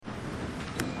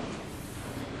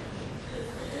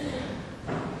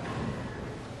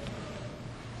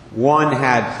One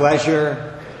had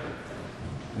pleasure,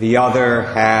 the other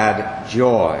had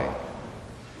joy.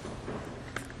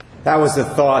 That was the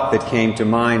thought that came to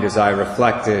mind as I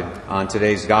reflected on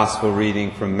today's gospel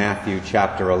reading from Matthew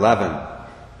chapter 11.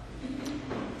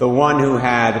 The one who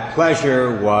had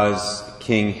pleasure was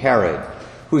King Herod,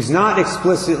 who's not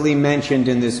explicitly mentioned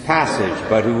in this passage,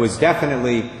 but who was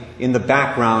definitely in the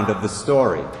background of the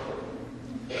story.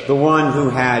 The one who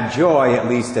had joy, at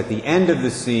least at the end of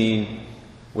the scene,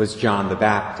 was John the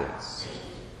Baptist.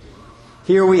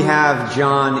 Here we have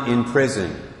John in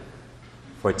prison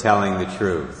for telling the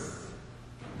truth.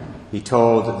 He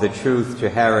told the truth to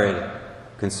Herod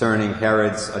concerning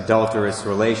Herod's adulterous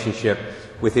relationship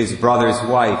with his brother's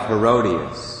wife,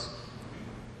 Herodias.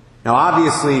 Now,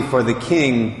 obviously, for the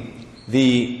king,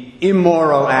 the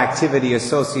immoral activity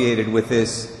associated with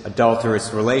this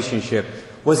adulterous relationship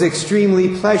was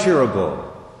extremely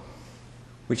pleasurable,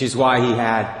 which is why he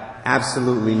had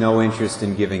absolutely no interest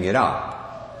in giving it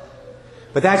up.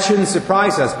 But that shouldn't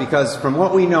surprise us, because from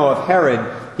what we know of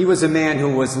Herod, he was a man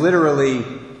who was literally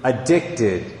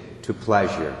addicted to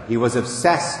pleasure. He was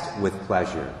obsessed with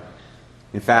pleasure.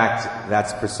 In fact,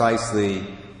 that's precisely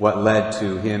what led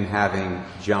to him having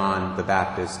John the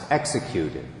Baptist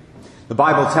executed. The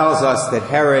Bible tells us that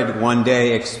Herod one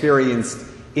day experienced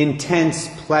intense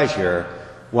pleasure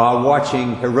while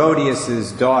watching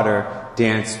Herodias' daughter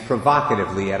dance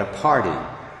provocatively at a party.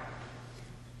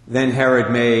 Then Herod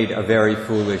made a very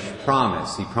foolish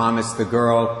promise. He promised the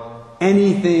girl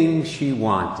anything she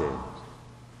wanted,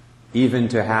 even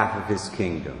to half of his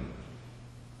kingdom.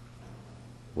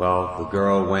 Well, the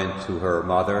girl went to her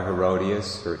mother,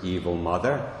 Herodias, her evil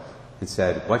mother, and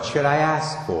said, "What should I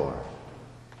ask for?"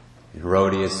 And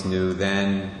Herodias knew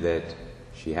then that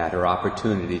she had her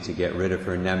opportunity to get rid of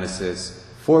her nemesis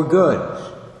for good.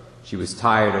 She was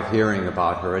tired of hearing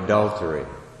about her adultery.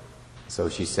 So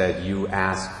she said, "You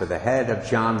ask for the head of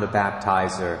John the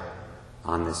Baptizer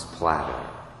on this platter."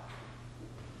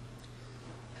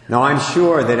 Now, I'm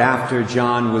sure that after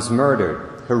John was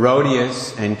murdered,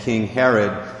 Herodias and King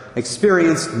Herod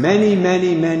experienced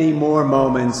many more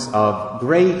moments of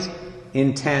great,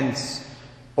 intense,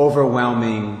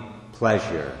 overwhelming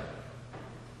pleasure.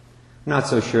 I'm not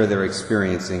so sure they're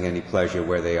experiencing any pleasure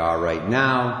where they are right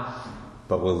now,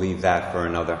 but we'll leave that for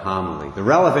another homily. The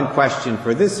relevant question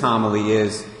for this homily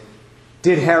is,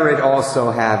 did Herod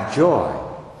also have joy?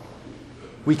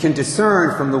 We can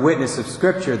discern from the witness of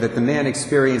Scripture that the man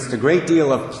experienced a great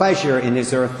deal of pleasure in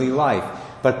his earthly life.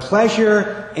 But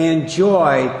pleasure and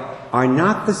joy are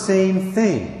not the same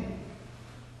thing.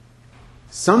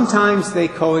 Sometimes they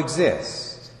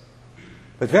coexist,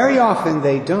 but very often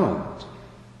they don't.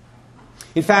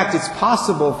 In fact, it's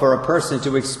possible for a person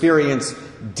to experience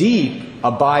deep,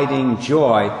 abiding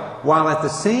joy while at the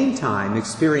same time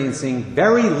experiencing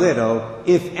very little,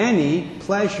 if any,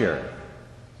 pleasure.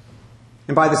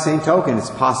 And by the same token, it's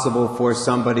possible for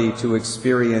somebody to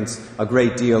experience a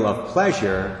great deal of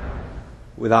pleasure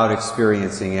without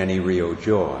experiencing any real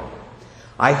joy.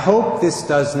 I hope this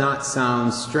does not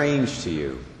sound strange to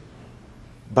you,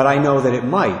 but I know that it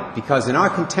might, because in our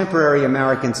contemporary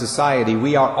American society,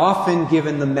 we are often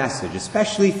given the message,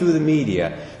 especially through the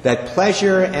media, that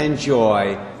pleasure and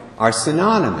joy are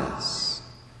synonymous.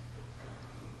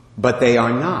 But they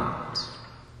are not.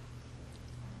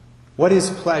 What is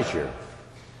pleasure?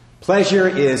 Pleasure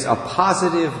is a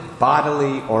positive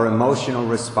bodily or emotional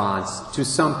response to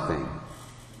something.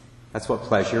 That's what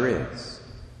pleasure is.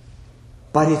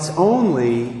 But it's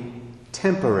only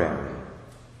temporary.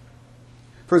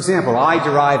 For example, I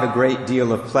derive a great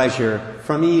deal of pleasure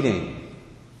from eating.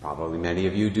 Probably many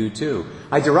of you do too.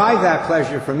 I derive that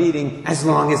pleasure from eating as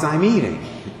long as I'm eating.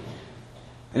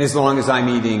 And as long as I'm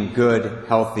eating good,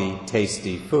 healthy,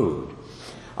 tasty food.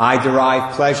 I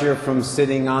derive pleasure from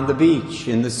sitting on the beach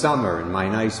in the summer in my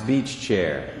nice beach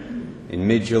chair in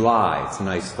mid-July. It's a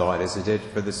nice thought, isn't it,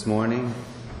 for this morning?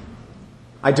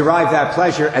 I derive that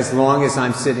pleasure as long as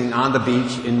I'm sitting on the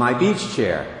beach in my beach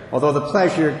chair. Although the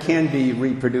pleasure can be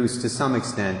reproduced to some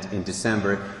extent in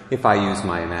December if I use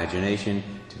my imagination.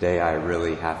 Today I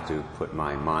really have to put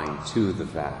my mind to the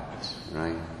fact,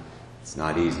 right? It's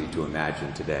not easy to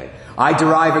imagine today. I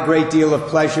derive a great deal of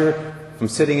pleasure from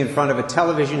sitting in front of a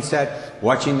television set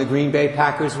watching the Green Bay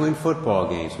Packers win football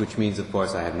games, which means, of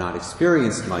course, I have not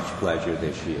experienced much pleasure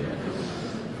this year.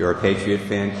 If you're a Patriot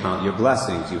fan, count your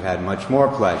blessings. You've had much more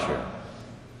pleasure.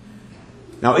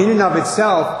 Now, in and of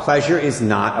itself, pleasure is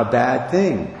not a bad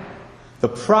thing. The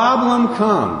problem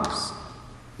comes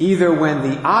either when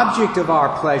the object of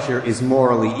our pleasure is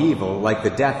morally evil, like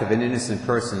the death of an innocent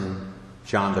person,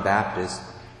 John the Baptist,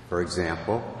 for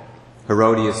example.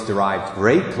 Herodias derived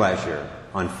great pleasure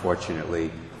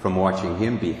unfortunately, from watching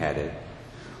him beheaded.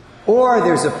 Or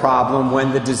there's a problem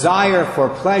when the desire for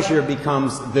pleasure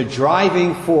becomes the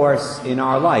driving force in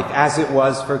our life, as it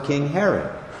was for King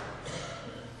Herod.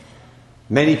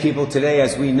 Many people today,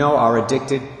 as we know, are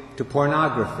addicted to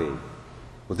pornography.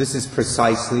 Well, this is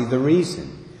precisely the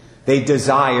reason. They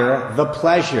desire the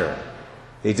pleasure.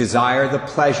 They desire the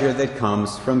pleasure that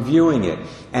comes from viewing it.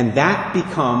 And that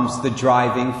becomes the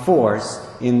driving force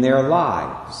in their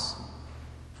lives.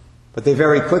 But they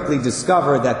very quickly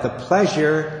discover that the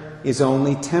pleasure is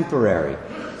only temporary.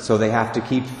 So they have to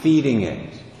keep feeding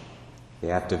it. They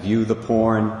have to view the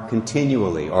porn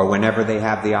continually or whenever they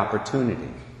have the opportunity.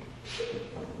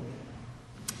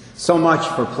 So much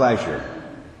for pleasure.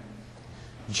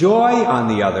 Joy, on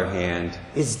the other hand,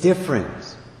 is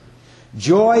different.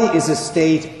 Joy is a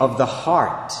state of the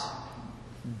heart,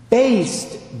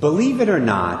 based, believe it or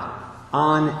not,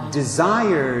 on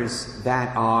desires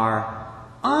that are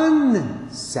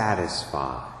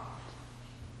unsatisfied.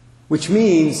 Which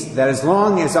means that as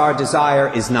long as our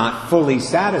desire is not fully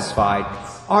satisfied,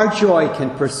 our joy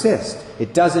can persist.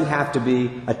 It doesn't have to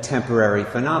be a temporary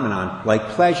phenomenon like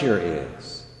pleasure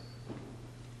is.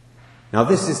 Now,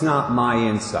 this is not my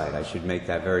insight. I should make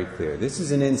that very clear. This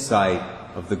is an insight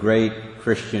of the great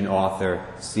Christian author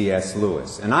C.S.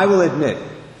 Lewis. And I will admit,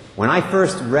 when I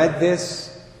first read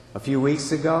this a few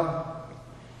weeks ago,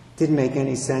 it didn't make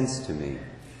any sense to me.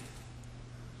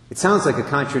 It sounds like a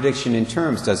contradiction in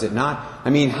terms, does it not?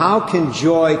 I mean, how can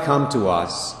joy come to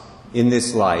us in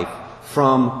this life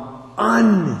from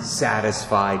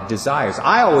unsatisfied desires?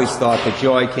 I always thought that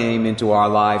joy came into our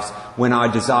lives when our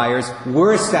desires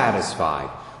were satisfied,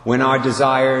 when our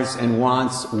desires and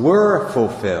wants were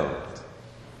fulfilled.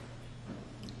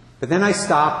 But then I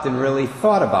stopped and really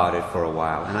thought about it for a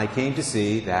while, and I came to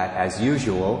see that, as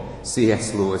usual,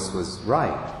 C.S. Lewis was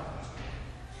right.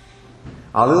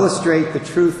 I'll illustrate the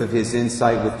truth of his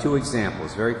insight with two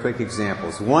examples, very quick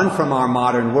examples. One from our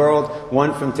modern world,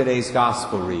 one from today's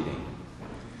gospel reading.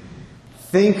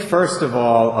 Think, first of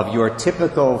all, of your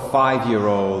typical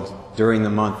 5-year-old during the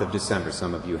month of December.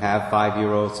 Some of you have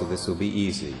 5-year-olds, so this will be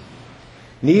easy.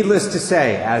 Needless to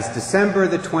say, as December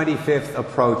the 25th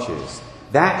approaches,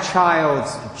 that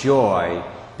child's joy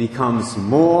becomes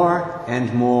more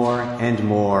and more and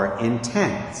more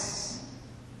intense.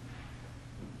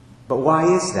 But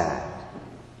why is that?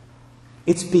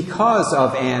 It's because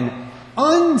of an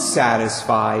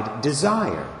unsatisfied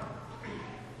desire.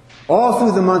 All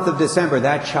through the month of December,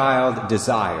 that child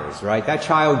desires, right? That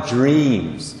child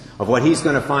dreams of what he's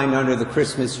going to find under the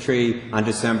Christmas tree on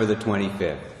December the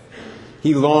 25th.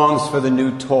 He longs for the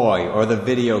new toy or the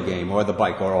video game or the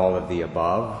bike or all of the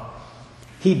above.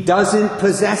 He doesn't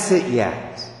possess it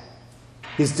yet.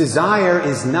 His desire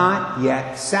is not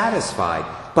yet satisfied,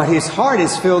 but his heart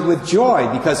is filled with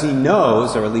joy because he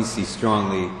knows, or at least he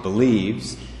strongly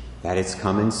believes, that it's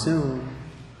coming soon.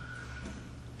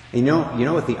 You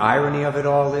know what the irony of it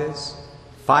all is?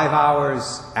 5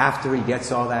 hours after he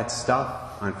gets all that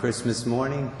stuff on Christmas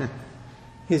morning,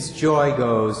 his joy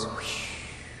goes whoosh.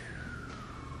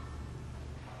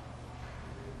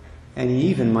 And he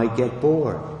even might get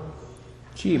bored.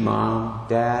 Gee, Mom,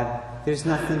 Dad, there's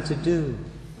nothing to do.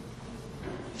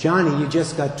 Johnny, you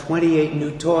just got 28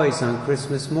 new toys on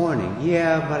Christmas morning.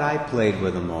 Yeah, but I played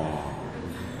with them all.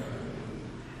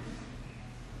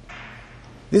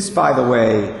 This, by the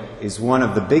way, is one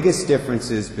of the biggest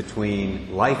differences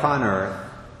between life on earth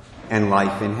and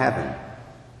life in heaven.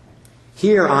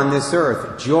 Here on this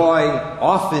earth, joy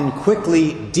often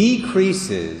quickly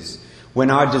decreases when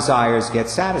our desires get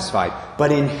satisfied.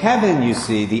 But in heaven, you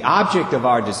see, the object of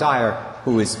our desire,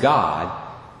 who is God,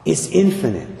 is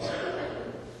infinite.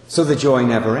 So the joy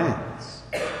never ends.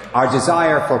 Our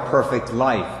desire for perfect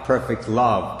life, perfect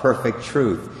love, perfect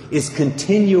truth is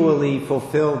continually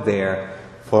fulfilled there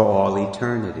for all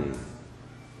eternity.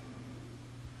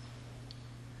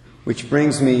 Which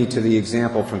brings me to the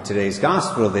example from today's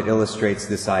gospel that illustrates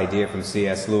this idea from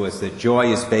C.S. Lewis that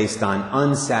joy is based on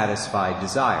unsatisfied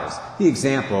desires. The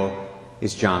example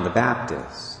is John the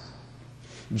Baptist.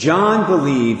 John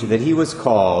believed that he was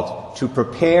called to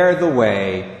prepare the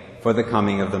way for the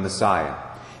coming of the Messiah.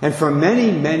 And for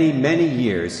many, many, many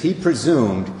years, he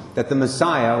presumed that the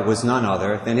Messiah was none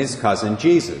other than his cousin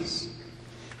Jesus.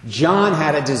 John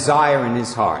had a desire in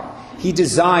his heart. He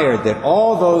desired that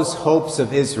all those hopes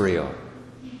of Israel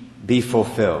be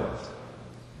fulfilled.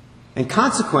 And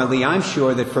consequently, I'm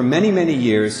sure that for many, many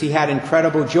years, he had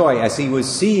incredible joy as he was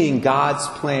seeing God's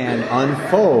plan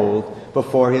unfold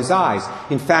before his eyes.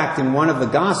 In fact, in one of the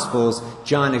Gospels,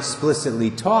 John explicitly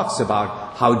talks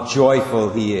about how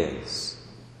joyful he is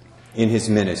in his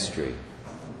ministry.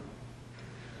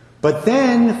 But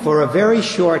then, for a very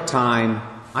short time,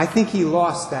 I think he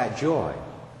lost that joy,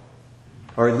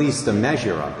 or at least a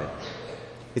measure of it.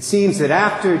 It seems that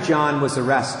after John was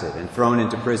arrested and thrown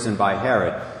into prison by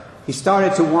Herod, he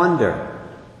started to wonder,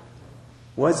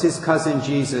 was his cousin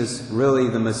Jesus really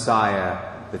the Messiah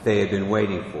that they had been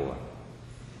waiting for?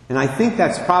 And I think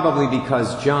that's probably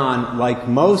because John, like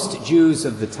most Jews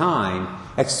of the time,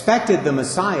 expected the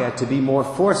Messiah to be more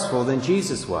forceful than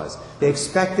Jesus was. They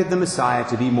expected the Messiah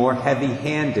to be more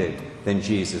heavy-handed than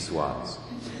Jesus was.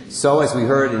 So, as we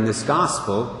heard in this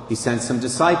gospel, he sent some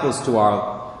disciples to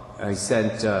our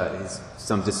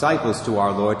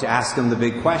Lord to ask him the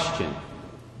big question: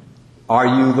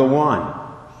 are you the one?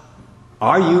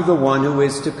 Are you the one who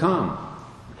is to come?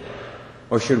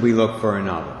 Or should we look for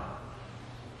another?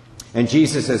 And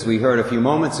Jesus, as we heard a few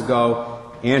moments ago,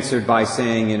 answered by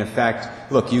saying, in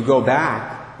effect, look, you go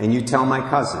back and you tell my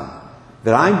cousin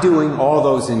that I'm doing all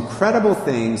those incredible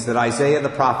things that Isaiah the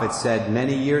prophet said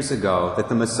many years ago that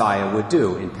the Messiah would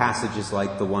do, in passages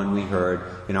like the one we heard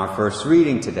in our first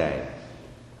reading today.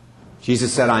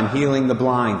 Jesus said, I'm healing the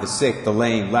blind, the sick, the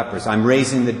lame, lepers. I'm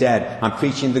raising the dead. I'm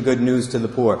preaching the good news to the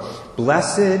poor.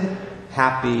 Blessed,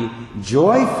 happy,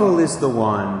 joyful is the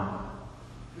one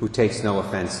who takes no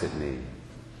offense at me.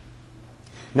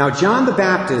 Now, John the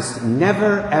Baptist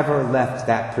never ever left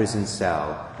that prison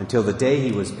cell until the day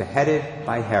he was beheaded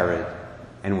by Herod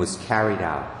and was carried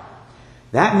out.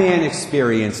 That man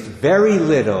experienced very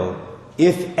little,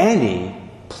 if any,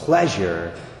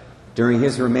 pleasure during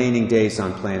his remaining days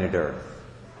on planet Earth.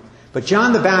 But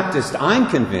John the Baptist, I'm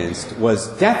convinced, was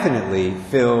definitely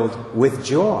filled with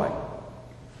joy.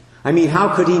 I mean,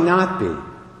 how could he not be?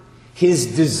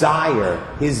 His desire,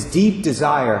 his deep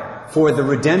desire for the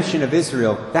redemption of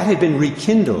Israel, that had been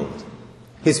rekindled.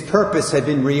 His purpose had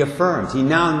been reaffirmed. He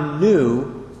now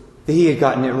knew that he had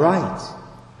gotten it right,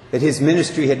 that his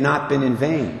ministry had not been in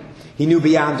vain. He knew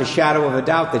beyond a shadow of a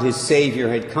doubt that his Savior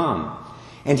had come.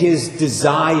 And his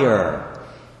desire,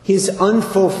 his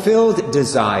unfulfilled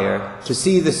desire to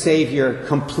see the Savior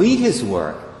complete his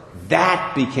work,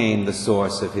 that became the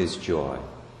source of his joy.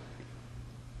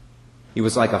 He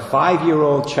was like a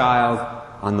 5-year-old child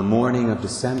on the morning of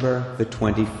December the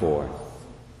 24th.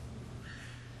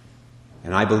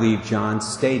 And I believe John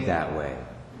stayed that way,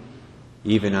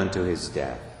 even unto his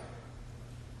death.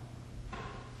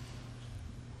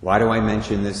 Why do I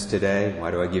mention this today? Why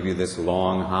do I give you this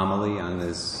long homily on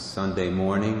this Sunday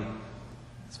morning?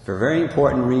 It's for a very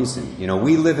important reason. You know,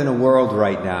 we live in a world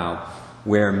right now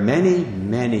where many,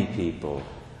 many people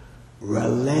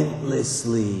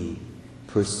relentlessly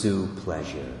pursue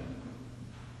pleasure.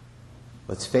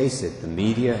 Let's face it, the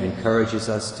media encourages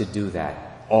us to do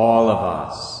that. All of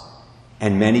us.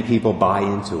 And many people buy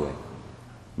into it.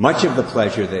 Much of the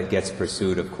pleasure that gets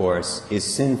pursued, of course, is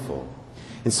sinful.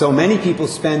 And so many people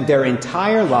spend their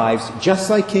entire lives, just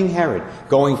like King Herod,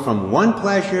 going from one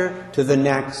pleasure to the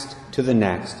next,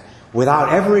 without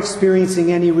ever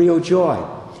experiencing any real joy.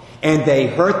 And they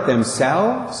hurt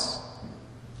themselves,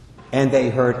 and they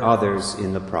hurt others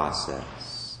in the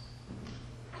process.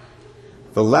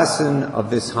 The lesson of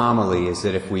this homily is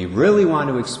that if we really want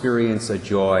to experience a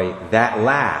joy that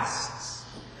lasts,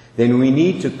 then we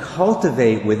need to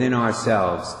cultivate within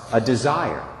ourselves a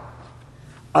desire,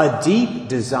 a deep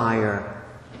desire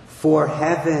for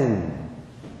heaven,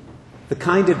 the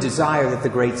kind of desire that the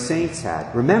great saints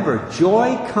had. Remember,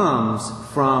 joy comes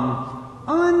from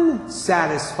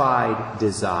unsatisfied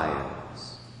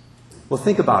desires. Well,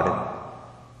 think about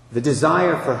it. The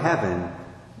desire for heaven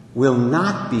will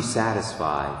not be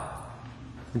satisfied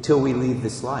until we leave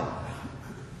this life.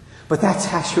 But that's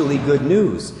actually good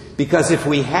news, because if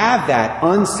we have that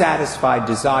unsatisfied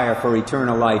desire for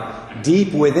eternal life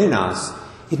deep within us,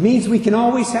 it means we can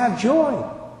always have joy,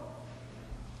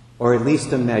 or at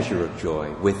least a measure of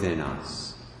joy within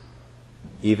us,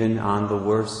 even on the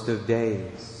worst of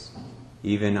days,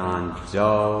 even on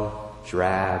dull,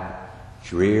 drab,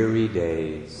 dreary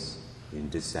days in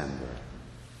December.